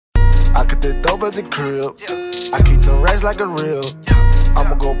got that dope at the crib. I keep them racks like a real.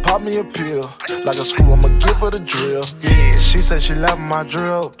 I'ma go pop me a pill. Like a screw, I'ma give her the drill. Yeah, she said she loving my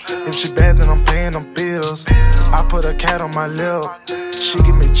drill. If she bad, then I'm paying them bills. I put a cat on my lip. She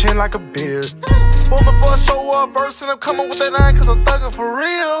give me chin like a beard. Woman for a show up verse, and I'm coming with that line cause I'm thugging for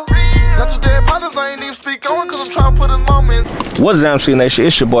real. Got two dead partners, I ain't even speak on cause I'm trying to put his mom in. What's up, MC Nation?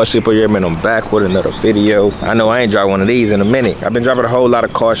 It's your boy Sleepo here, man. I'm back with another video. I know I ain't dropped one of these in a minute. I've been dropping a whole lot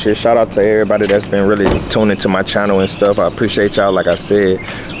of car shit. Shout out to everybody that's been really tuning to my channel and stuff. I appreciate y'all, like I said.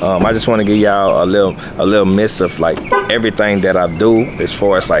 I just want to give y'all a little miss of like everything that I do as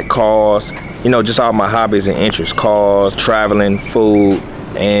far as like cars, you know, just all my hobbies and interests, cars, traveling, food,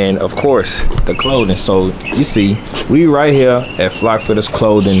 and of course the clothing. So you see, we right here at Flock Fitters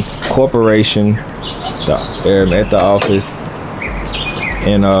Clothing Corporation, at the office.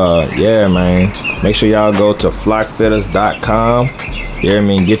 And yeah, man, make sure y'all go to flockfitters.com. You hear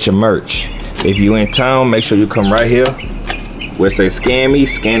me? Get your merch. If you in town, make sure you come right here where it say scan me,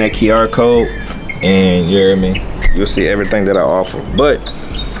 scan that QR code, and you hear me, you'll see everything that I offer. But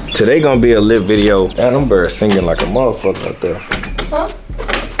today gonna be a lit video. Man, them birds singing like a motherfucker out there. Huh?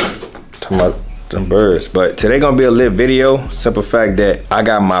 Talking about them birds. But today gonna be a lit video. Simple fact that I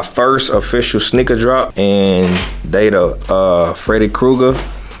got my first official sneaker drop, and they the Freddy Kruger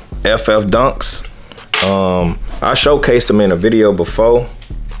FF Dunks. I showcased them in a video before.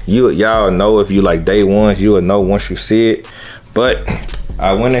 Y'all know, if you like day ones, you will know once you see it. But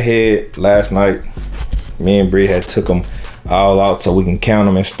I went ahead last night. Me and Bree had took them all out so we can count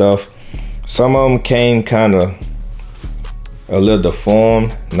them and stuff. Some of them came kind of a little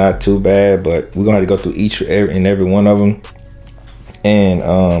deformed, not too bad, but we're gonna have to go through each and every one of them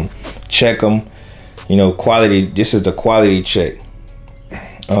and check them. You know, quality. This is the quality check.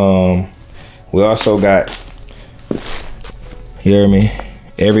 We also got, you hear me,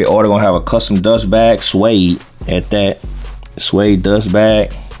 every order gonna have a custom dust bag, suede at that, suede dust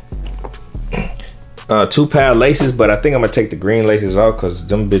bag. 2 pair of laces, but I think I'm gonna take the green laces off because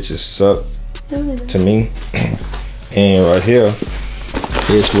them bitches suck to me. And right here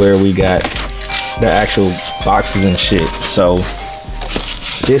is where we got the actual boxes and shit. So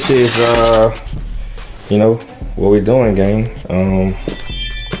this is you know what we're doing, gang.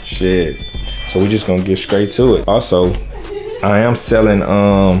 Shit, so we're just gonna get straight to it. Also, I am selling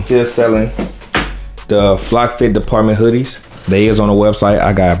still selling the Flock Fit department hoodies. They is on the website.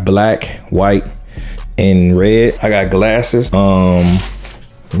 I got black, white, and red. I got glasses.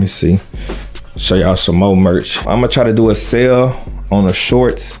 Let me see, show y'all some more merch. I'm gonna try to do a sale on the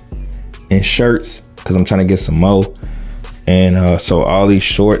shorts and shirts because I'm trying to get some more. And so all these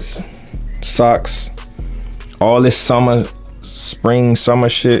shorts, socks, all this summer, spring, summer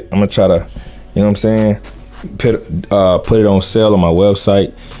shit, I'm gonna try to, you know what I'm saying, put it on sale on my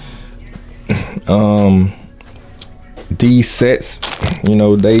website. These sets, you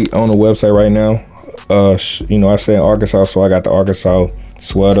know, they on the website right now. You know, I stay in Arkansas, so I got the Arkansas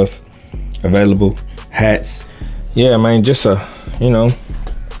sweaters available, hats. Yeah, man, just you know,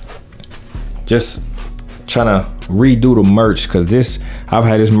 just trying to redo the merch, because this, I've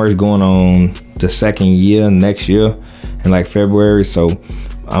had this merch going on the 2nd year, next year in like February. So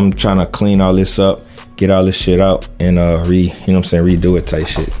I'm trying to clean all this up, get all this shit out, and you know what I'm saying, redo it type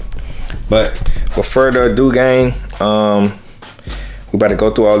shit. But without further ado, gang, we about to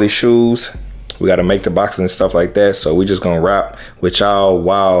go through all these shoes. We got to make the boxes and stuff like that. So we just gonna rap with y'all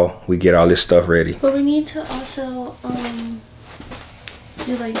while we get all this stuff ready. But we need to also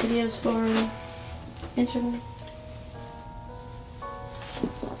do like videos for Instagram.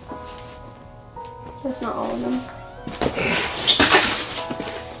 That's not all of them.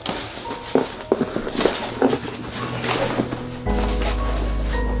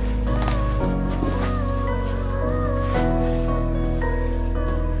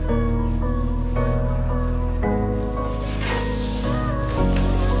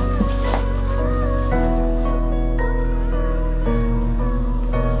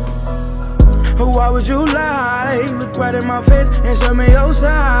 Why would you lie? Look right in my face and show me your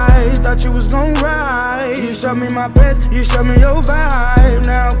side. Thought you was gon' ride. You showed me my best, you showed me your vibe.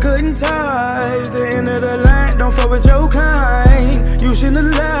 Now I'm cutting ties, the end of the line. Don't fuck with your kind. You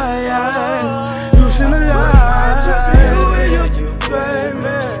shouldn't lie. You shouldn't lie. I trust in you and you,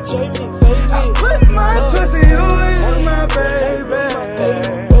 baby. I put my trust in you and you, my baby.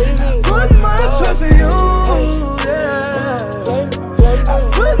 I put my trust in you, yeah. I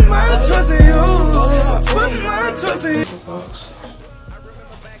put my trust in you. I put my trust in you.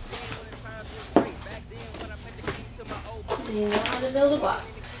 Do you know how to build a box?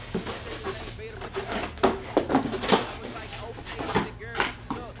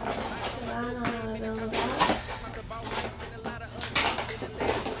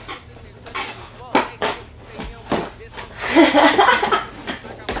 Do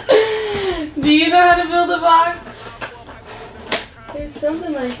you know how to build a box? It's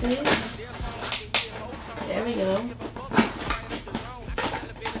something like this. There we go.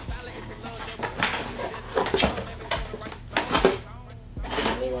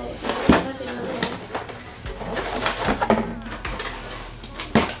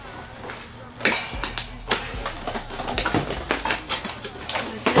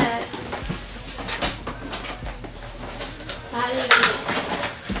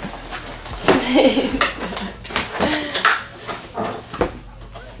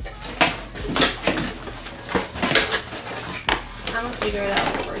 I'm gonna figure it out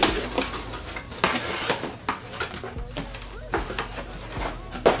for you.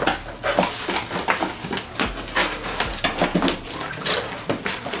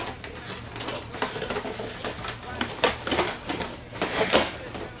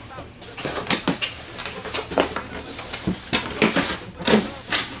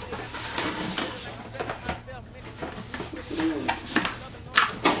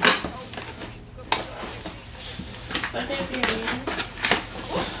 Okay, period.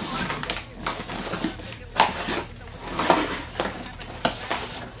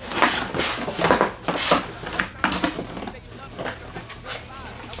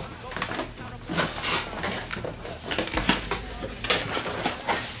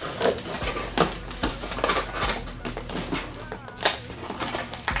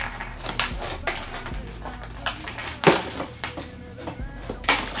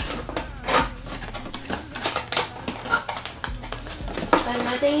 But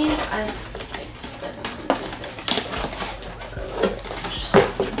my thing is, I just don't do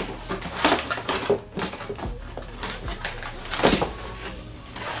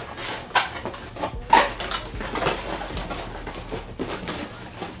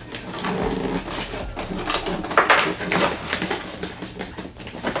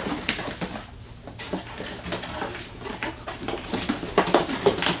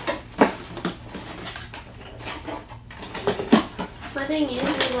My thing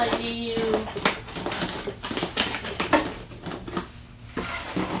is like, do you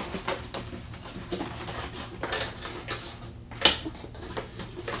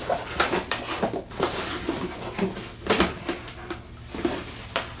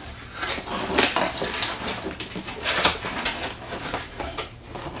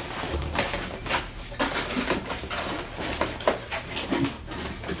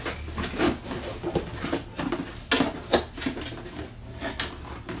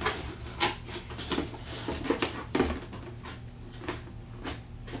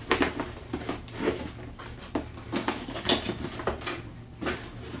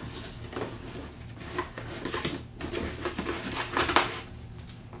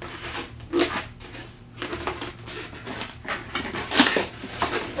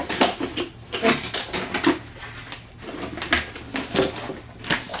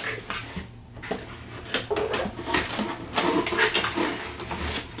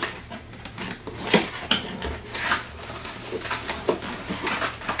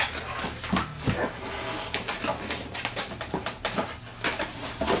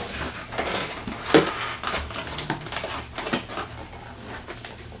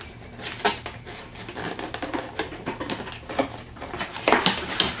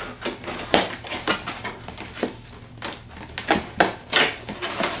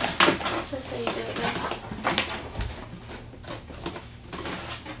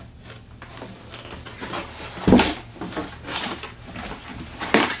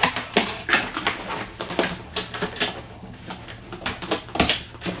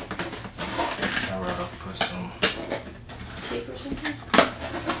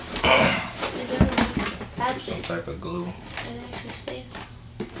some type of glue. It actually stays.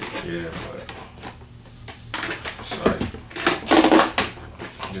 Yeah, but it's like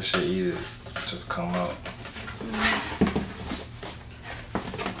this shit easy to come out.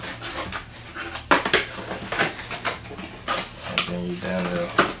 And then you down there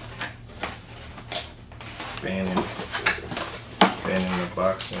banding the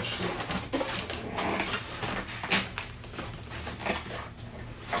box and shit.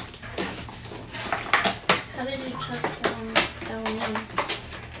 How did you tuck down in?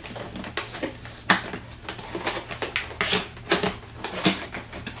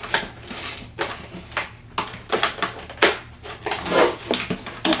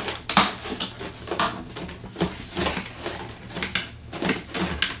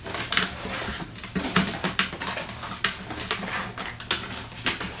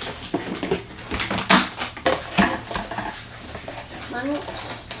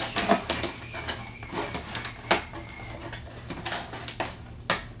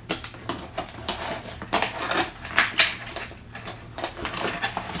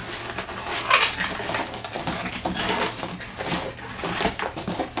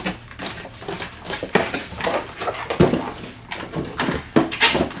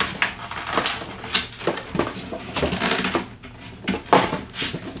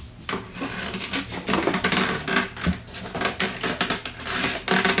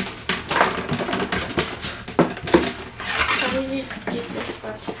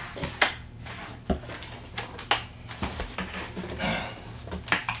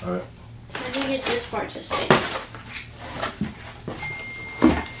 Alright. I didn't get this part to stay.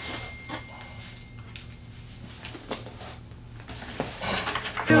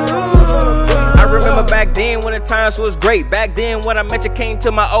 I remember back then when the times was great. Back then when I met you, came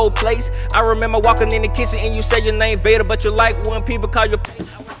to my old place. I remember walking in the kitchen and you said your name Vader, but you like when people call you.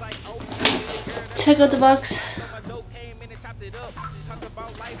 Check out the box.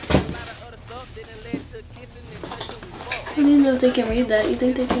 I don't even know if they can read that. You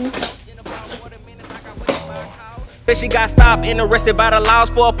think they can? She got stopped and arrested by the laws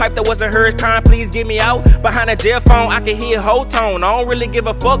for a pipe that wasn't hers. Crime, please get me out. Behind a jail phone, I can hear whole tone. I don't really give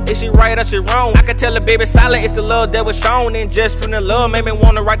a fuck if she right or she wrong. I can tell the baby silent, it's the love that was shown. And just from the love made me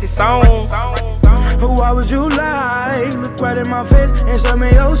wanna write this song. Why would you lie? Look right in my face and show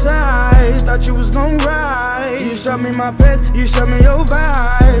me your side. Thought you was gon' ride. You showed me my best, you showed me your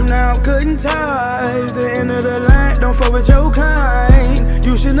vibe. Now I'm cutting ties. The end of the line, don't fuck with your kind.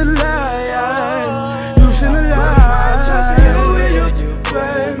 You shouldn't have lied. You shouldn't have lied. I trust in you and you,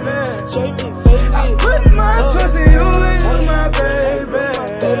 baby. I put my trust in you and you, my baby.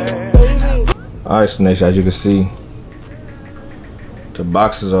 Alright, Snakes, as you can see, the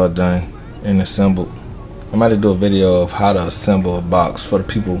boxes are done and assembled. I'm about to do a video of how to assemble a box for the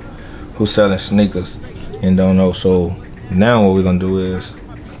people who selling sneakers and don't know. So now what we're gonna do is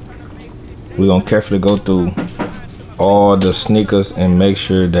we're gonna carefully go through all the sneakers and make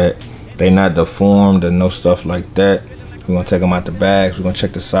sure that they not deformed and no stuff like that. We're gonna take them out the bags, we're gonna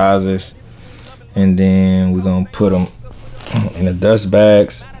check the sizes, and then we're gonna put them in the dust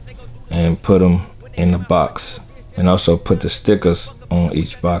bags and put them in the box, and also put the stickers on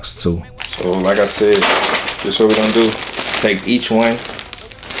each box too. So like I said, this is what we're gonna do. Take each one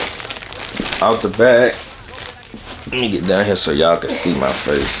out the bag. Let me get down here so y'all can see my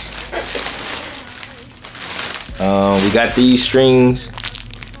face. We got these strings.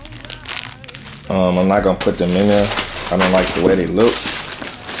 I'm not gonna put them in there. I don't like the way they look.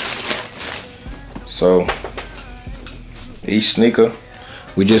 So each sneaker,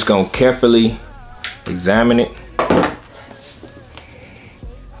 we just gonna carefully examine it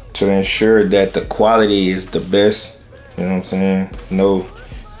to ensure that the quality is the best. You know what I'm saying? No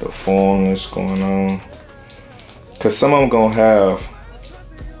deformness going on. Cause some of them gonna have,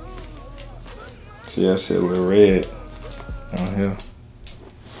 see I see a little red on here.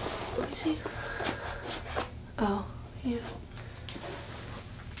 Let me see. Oh, yeah.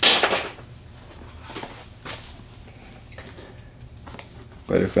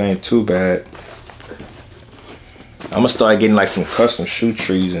 But if it ain't too bad, I'm gonna start getting like some custom shoe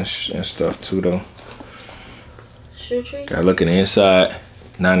trees and stuff too though. Shoe trees? Gotta look in the inside.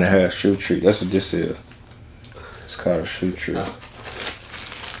 9.5 shoe tree. That's what this is. It's called a shoe tree. Oh.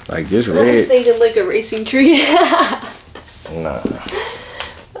 Like this I red. was thinking like a racing tree. Nah. I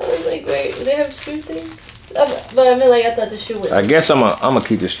was like, wait, do they have shoe things? But I mean, like, I thought the shoe was. I guess I'm gonna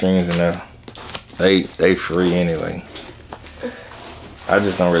keep the strings in there. They free anyway. I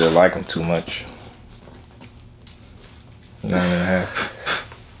just don't really like them too much. 9.5.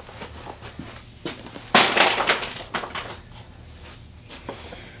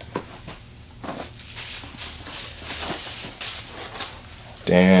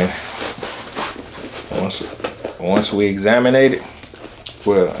 Then once we examine it,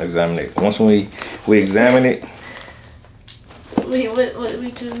 once we examine it. Wait, what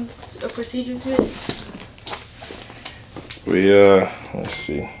we doing a procedure to it? We let's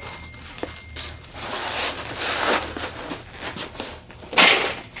see.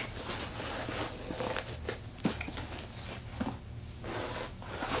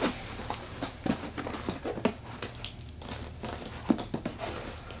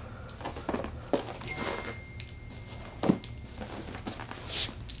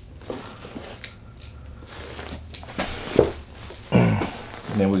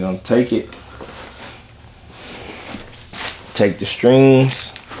 And then we're gonna take the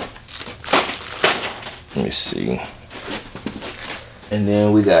strings. Let me see. And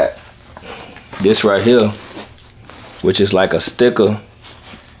then we got this right here, which is like a sticker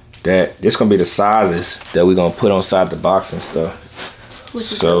that this gonna be the sizes that we're gonna put on side the box and stuff.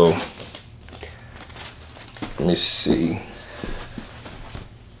 So let me see.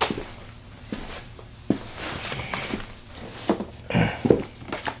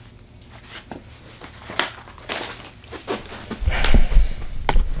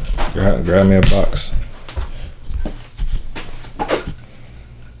 Grab me a box.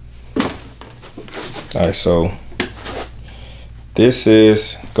 Alright, so this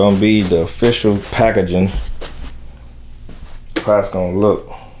is gonna be the official packaging. How it's gonna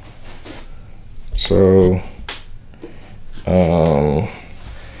look. So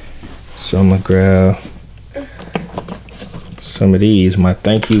I'm gonna grab some of these, my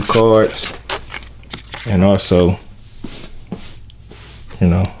thank you cards, and also, you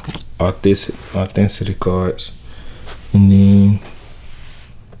know, authenticity cards. And then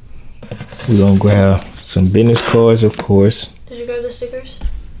we're gonna grab some business cards, of course. Did you grab the stickers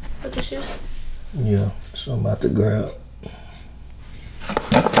with the shoes? Yeah, so I'm about to grab.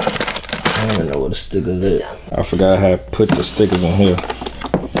 I don't even know what the stickers is. I forgot how to put the stickers in here.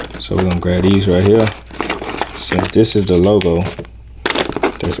 So we're gonna grab these right here. Since this is the logo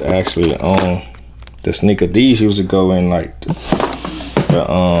that's actually on the sneaker. These usually go in like the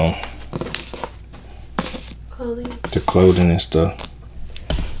clothing and stuff.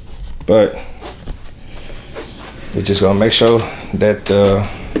 But we're just gonna make sure that the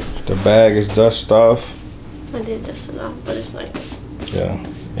bag is dusted off. I did dust it off, but it's not good. Yeah,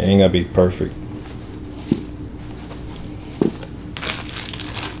 it ain't gotta be perfect.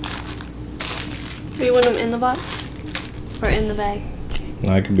 Do you want them in the box or in the bag?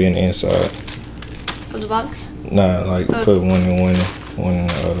 No, it could be in the inside of the box. Nah, like put one in one in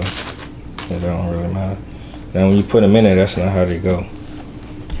the other. So that don't really matter. Now when you put them in there, that's not how they go.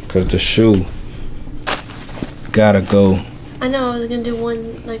 Cause the shoe gotta go. I know I was gonna do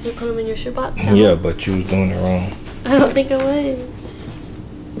one like we put them in your shoe box. Yeah, but you was doing it wrong. I don't think I was.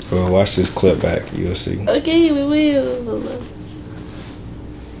 Well, watch this clip back, you'll see. Okay, we will.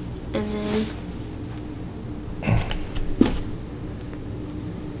 And then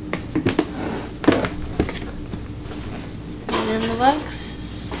the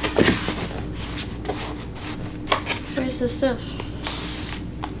box. Where's the stuff?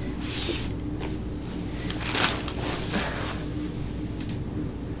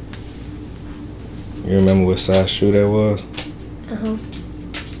 You remember what size shoe that was? Uh-huh.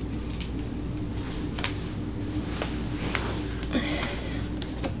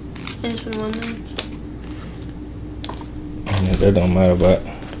 I just put them on there. Yeah, that don't matter, but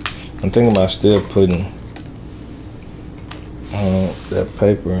I'm thinking about still putting that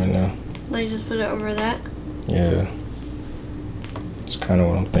paper in there. Like just put it over that? Yeah. It's kind of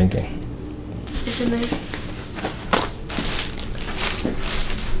what I'm thinking. It's in there.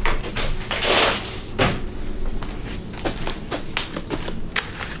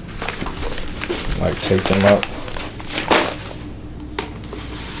 Like take them out.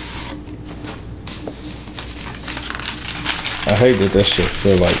 I hate that shit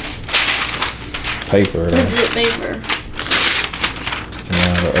feel like paper. Legit paper. No,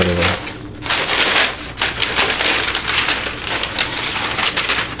 the other way.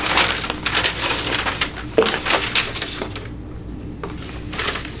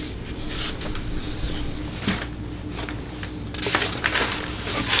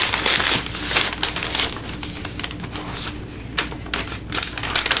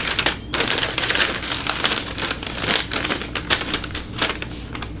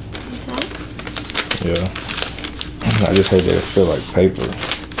 Yeah. I just hate that it feel like paper.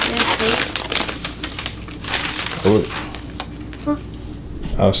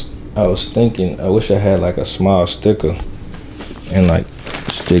 I was thinking, I wish I had like a small sticker and like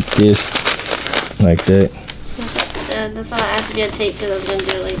stick this like that. That's why I asked if you had tape, because I was gonna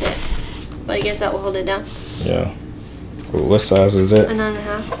do it like that. But I guess that will hold it down. Yeah. Well, what size is that? A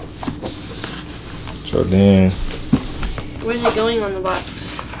 9.5. So then, where's it going on the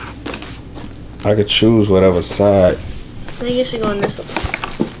box? I could choose whatever side. I think it should go on this one.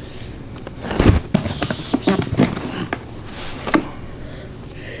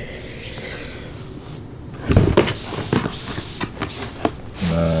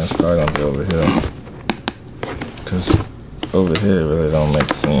 Nah, it's probably gonna be over here. Cause over here really don't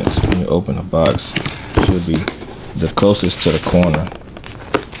make sense. When you open the box, it should be the closest to the corner.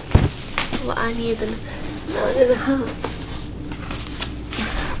 Well, I need the 9.5.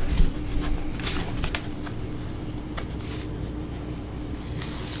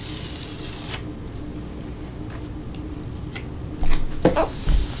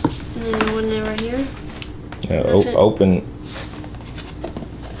 Yeah, open.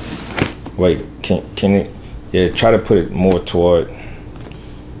 Wait, can it? Yeah, try to put it more toward. I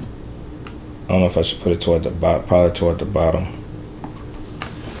don't know if I should put it toward the bottom. Probably toward the bottom.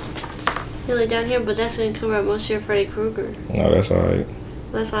 Yeah, like down here, but that's gonna cover up most of your Freddy Kruger. No, that's alright.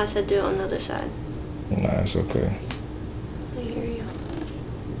 That's why I said do it on the other side. Nah, it's okay. I hear you.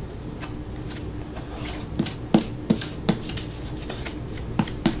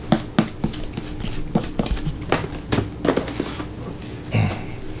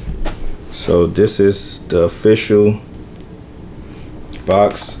 So this is the official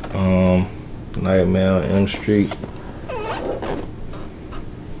box, Nightmare on M Street.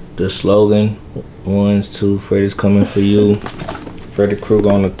 the slogan, 1, 2, Freddy's coming for you. Freddy Kruger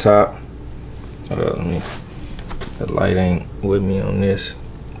on the top. Let me, the light ain't with me on this,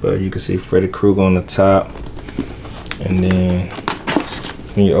 but you can see Freddy Kruger on the top. And then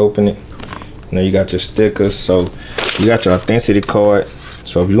when you open it, now you got your stickers. So you got your authenticity card.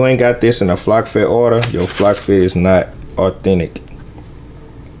 So if you ain't got this in a flock fit order, your flock fit is not authentic.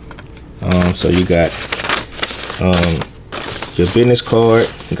 So you got your business card,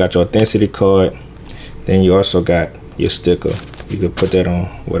 you got your authenticity card, then you also got your sticker. You can put that on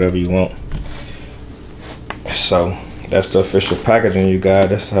whatever you want. So that's the official packaging, you guys.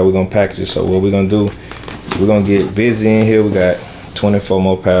 That's how we're gonna package it. So what we're gonna do, we're gonna get busy in here. We got 24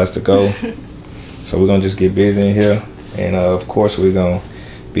 more pounds to go. So we're gonna just get busy in here. And of course we're gonna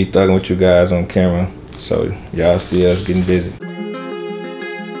be thugging with you guys on camera. So y'all see us getting busy.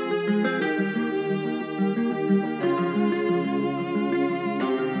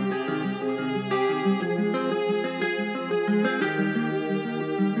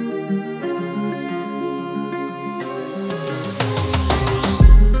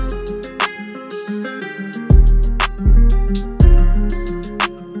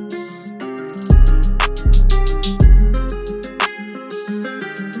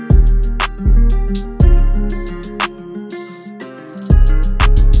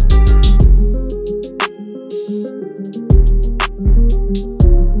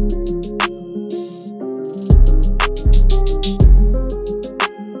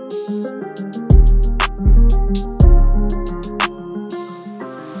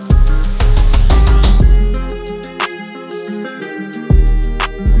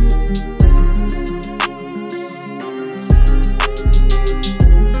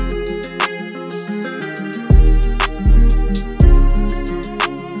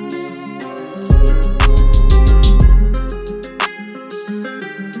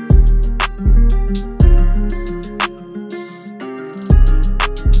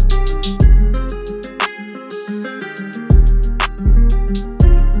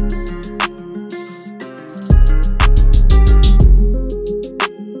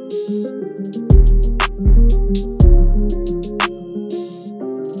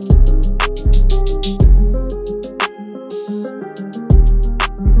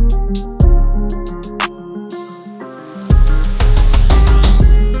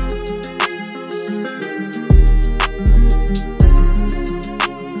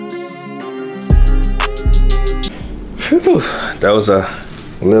 Whew, that was a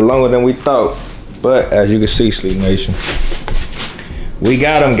little longer than we thought, but as you can see, Sleep Nation, we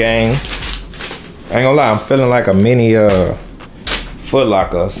got them, gang. I ain't gonna lie, I'm feeling like a mini Foot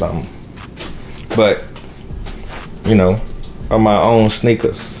Locker or something, but you know, on my own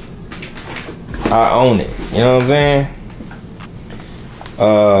sneakers. I own it, you know what I'm saying?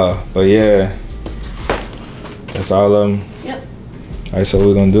 But yeah, that's all of them. Yep. All right, so what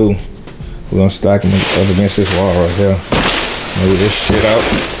we're gonna do, we're gonna stack them up against this wall right here. Move this shit out.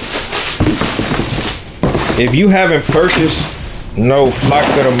 If you haven't purchased no Flock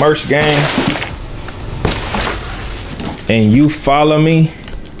for the merch game and you follow me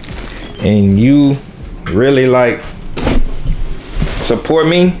and you really like support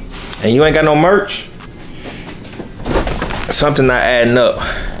me and you ain't got no merch, something not adding up.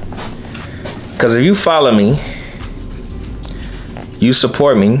 Cause if you follow me, you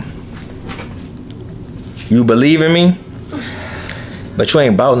support me, you believe in me, but you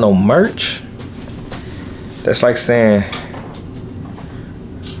ain't bought no merch, that's like saying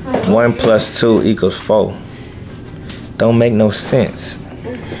 1 + 2 = 4. Don't make no sense.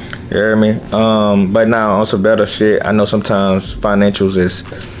 You hear me? But now on some better shit, I know sometimes financials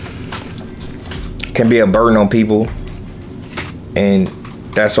can be a burden on people, and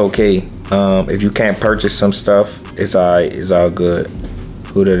that's okay. If you can't purchase some stuff, it's alright, it's all good.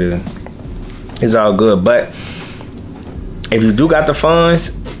 Who that is? It's all good. But if you do got the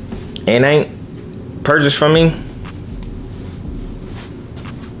funds and ain't purchased from me,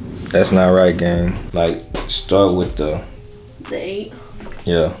 that's not right, gang. Like, start with the 8.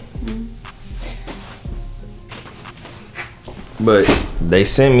 Yeah. But they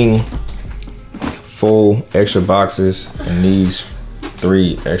sent me 4 extra boxes and these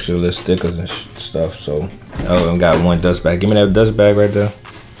 3 extra little stickers and stuff. So, oh, I got 1 dust bag. Give me that dust bag right there.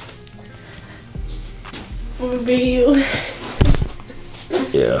 Would be you.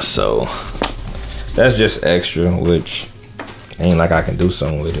 Yeah, so that's just extra, which ain't like I can do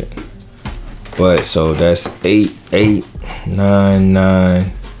something with it. But so that's 8, 8, 9,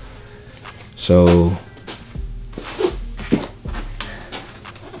 9. So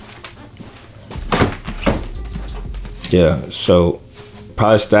yeah, so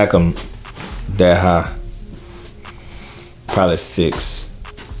probably stack them that high. Probably 6.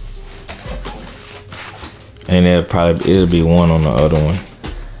 And it'll be 1 on the other one.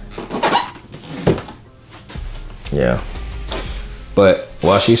 Yeah. But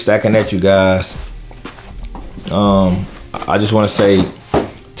while she's stacking that, you guys, I just want to say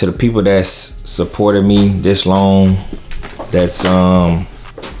to the people that's supported me this long, that's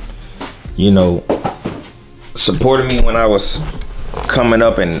you know, supported me when I was coming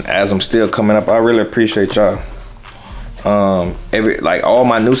up and as I'm still coming up. I really appreciate y'all. Like all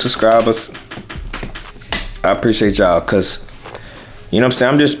my new subscribers, I appreciate y'all, cause you know what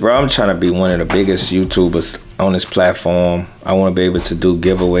I'm saying, I'm trying to be one of the biggest YouTubers on this platform. I want to be able to do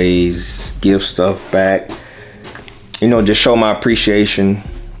giveaways, give stuff back, you know, just show my appreciation,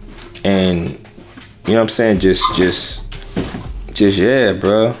 and you know what I'm saying, just yeah,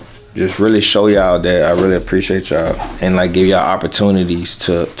 bro, just really show y'all that I really appreciate y'all, and like give y'all opportunities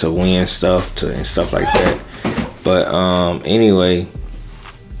to win stuff and stuff like that. But anyway,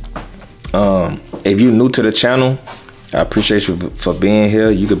 if you're new to the channel, I appreciate you for being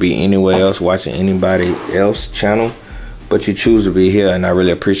here. You could be anywhere else watching anybody else channel, but you choose to be here, and I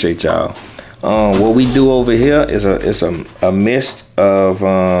really appreciate y'all. What we do over here is a mix of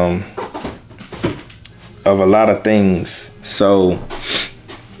a lot of things. So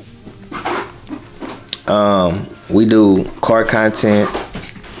we do car content,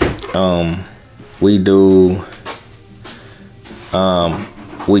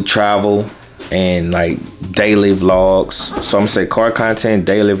 we travel, and like daily vlogs. So I'm gonna say car content,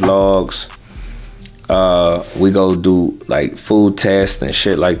 daily vlogs. We go do like food tests and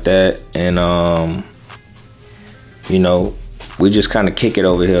shit like that, and you know, we just kind of kick it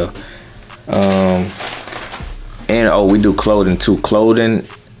over here. And oh, we do clothing too, clothing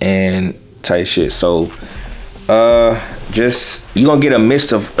and type shit. So just you gonna get a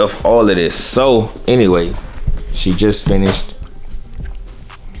mix of all of this. So anyway, she just finished.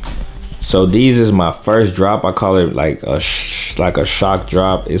 So these is my first drop. I call it like a shock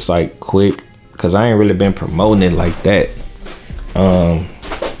drop. It's like quick, cause I ain't really been promoting it like that.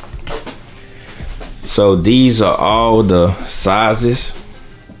 So these are all the sizes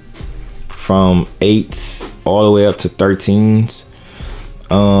from 8s all the way up to 13s.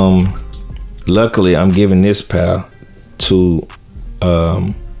 Luckily I'm giving this pair to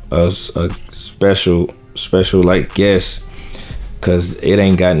a special like guest, cause it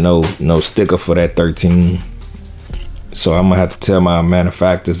ain't got no sticker for that 13. So I'm gonna have to tell my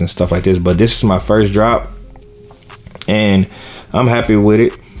manufacturers and stuff like this. But this is my first drop, and I'm happy with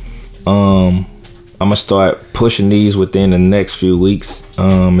it. I'm gonna start pushing these within the next few weeks.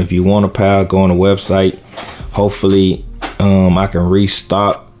 If you want a pair, go on the website. Hopefully I can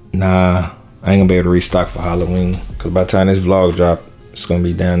restock. Nah, I ain't gonna be able to restock for Halloween, cause by the time this vlog drop, it's gonna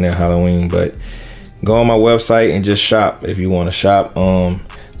be down there Halloween. But go on my website and just shop if you want to shop. A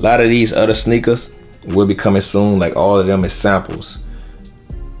lot of these other sneakers will be coming soon. Like all of them is samples.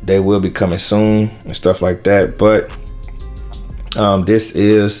 They will be coming soon and stuff like that. But this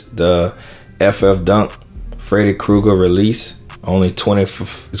is the FF Dunk Freddy Kruger release. Only 20.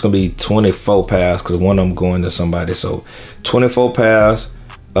 It's gonna be 24 pairs, because one of them going to somebody. So 24 pairs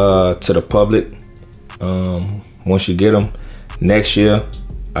to the public. Once you get them, next year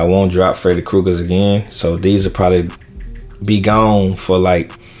I won't drop Freddy Kruger's again. So these will probably be gone for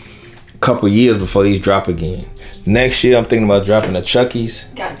like a couple years before these drop again. Next year I'm thinking about dropping the Chuckies.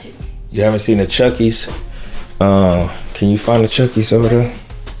 Got to. You haven't seen the Chuckies? Can you find the Chuckies over there?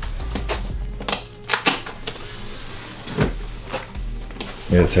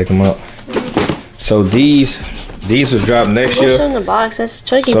 Yeah, take them up. So these will drop next year. What's in the box? That's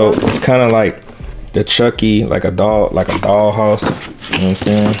Chucky. So it's kind of like the Chucky, like a dollhouse. You know what I'm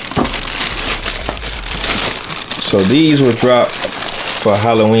saying? So these will drop for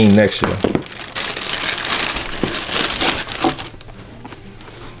Halloween next year.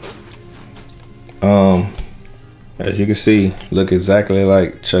 As you can see, look exactly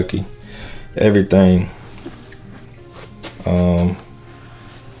like Chucky. Everything.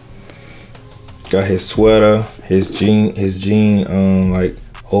 Got his sweater, his jean, like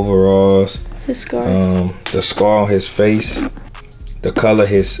overalls. His scar. The scar on his face, the color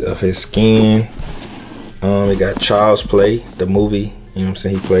of his skin. He got Child's Play, the movie. You know what I'm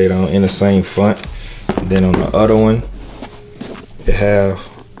saying? He played on in the same font. Then on the other one, it have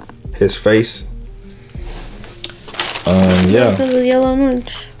his face. Yeah. The yellow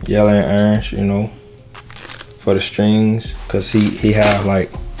orange. Yellow and orange, you know, for the strings, cause he have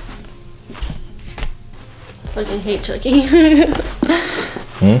like. Fucking hate Chucky.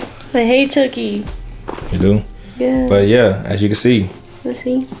 I hate Chucky. You do? Yeah. But yeah, as you can see, Let's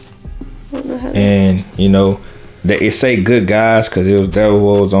see. And you know, it say good guys because that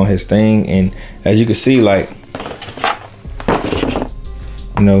was on his thing, and as you can see, like,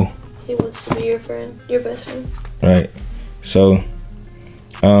 you know, he wants to be your friend, your best friend. Right. So,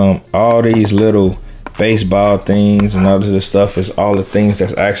 all these little baseball things and all this stuff is all the things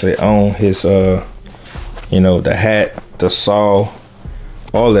that's actually on his, you know, the hat, the saw,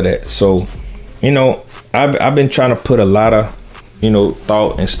 all of that. So, you know, I've been trying to put a lot of, you know,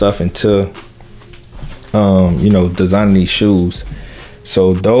 thought and stuff into, you know, designing these shoes.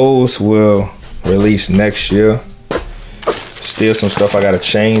 So those will release next year. Still some stuff I gotta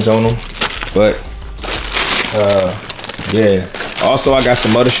change on them, but yeah. Also, I got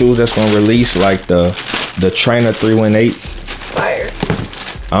some other shoes that's gonna release, like the Trainer 318s. Fire.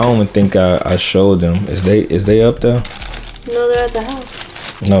 I don't even think I showed them. Is they up there? No, they're at the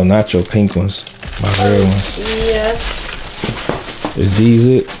house. No, not your pink ones. My red ones. Yeah. Is these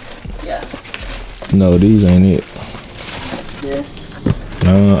it? Yeah. No, these ain't it. This.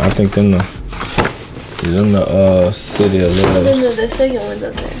 No, I think them the City of Love. Then the second one's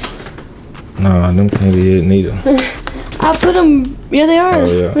up there. No, them can't be it neither. I'll put them. Yeah, they are.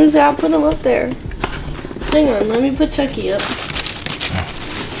 Oh, yeah. I'll put them up there. Hang on, let me put Chucky up.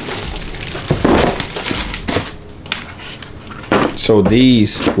 So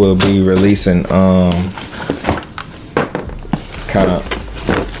these will be releasing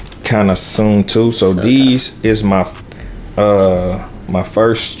kind of soon too. So these is my my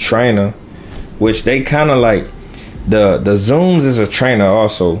first trainer, which they kind of like the Zooms is a trainer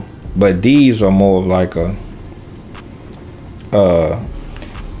also, but these are more of like a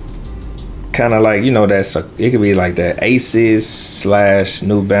kind of like, you know, it could be like that Aces /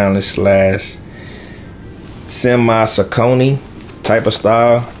 New Balance / semi Saucony type of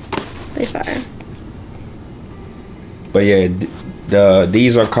style. They fire. But yeah,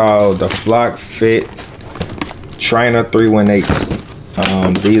 these are called the Flock Fit Trainer 318s.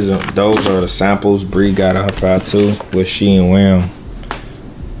 Those are the samples Bree got her out too, which she ain't wearing.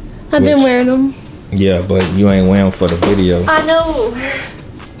 I've been wearing them. Yeah, but you ain't wearing for the video. I know.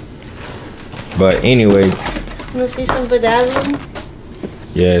 But anyway. Wanna see some bedazzling?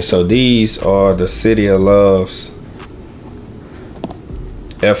 Yeah, so these are the City of Love's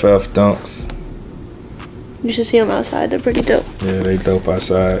FF Dunks. You should see them outside. They're pretty dope. Yeah, they dope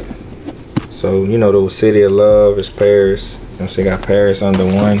outside. So, you know, the City of Love is Paris. You know, so they got Paris under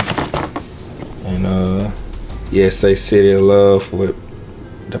one. And, yeah, say City of Love with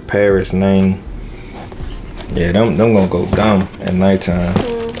the Paris name. Yeah, them gonna go dumb at nighttime.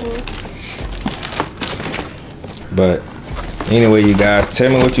 But anyway, you guys, tell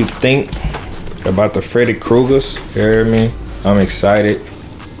me what you think about the Freddy Krugers. You hear me? I'm excited.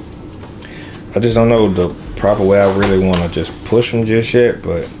 I just don't know the proper way I really want to just push them just yet.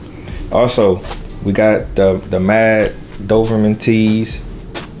 But also, we got the Mad Doberman tees.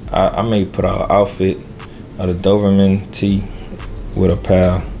 I may put out an outfit of the Doberman tee with a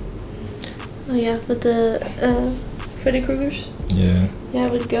pal. Oh yeah, with the Freddy Krugers? Yeah. Yeah, I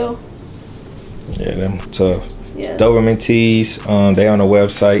would go. Yeah, them tough. Yeah. Doberman tees, they on the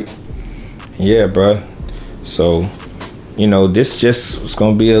website. Yeah, bruh. So, you know, this just was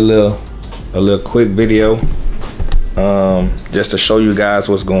gonna be a little quick video, just to show you guys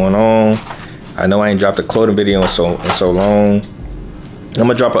what's going on. I know I ain't dropped a clothing video in so long. I'm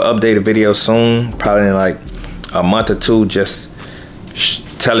gonna drop an updated video soon, probably in like a month or two, just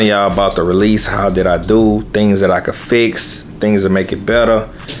telling y'all about the release, how did I do, things that I could fix, things to make it better.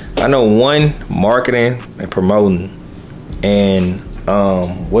 I know one, marketing and promoting, and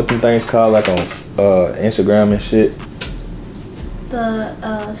what them things called, like on Instagram and shit.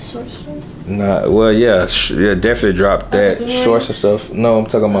 The source stores? Nah, well, yeah, definitely drop that. Shorts and stuff. No, I'm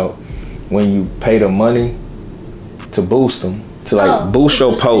talking about when you pay the money to boost them, to like boost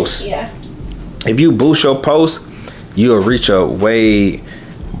your posts. Yeah. If you boost your post, you'll reach a way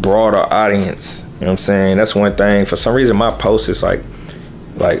broader audience. You know what I'm saying? That's one thing. For some reason, my post is like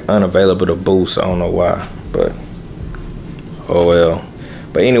unavailable to boost. I don't know why, but oh well.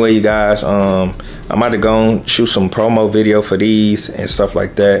 But anyway, you guys, I'm about to go and shoot some promo video for these and stuff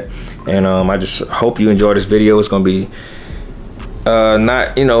like that. And I just hope you enjoy this video. It's gonna be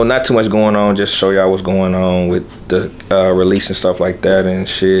not too much going on. Just show y'all what's going on with the release and stuff like that and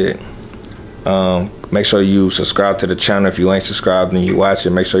shit. Make sure you subscribe to the channel. If you ain't subscribed and you watch it,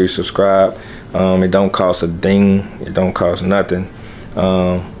 make sure you subscribe. It don't cost a ding. It don't cost nothing.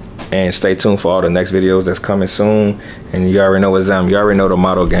 And stay tuned for all the next videos that's coming soon. And you already know what's up. You already know the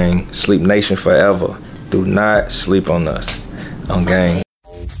motto, gang. Sleep Nation forever. Do not sleep on us. On gang.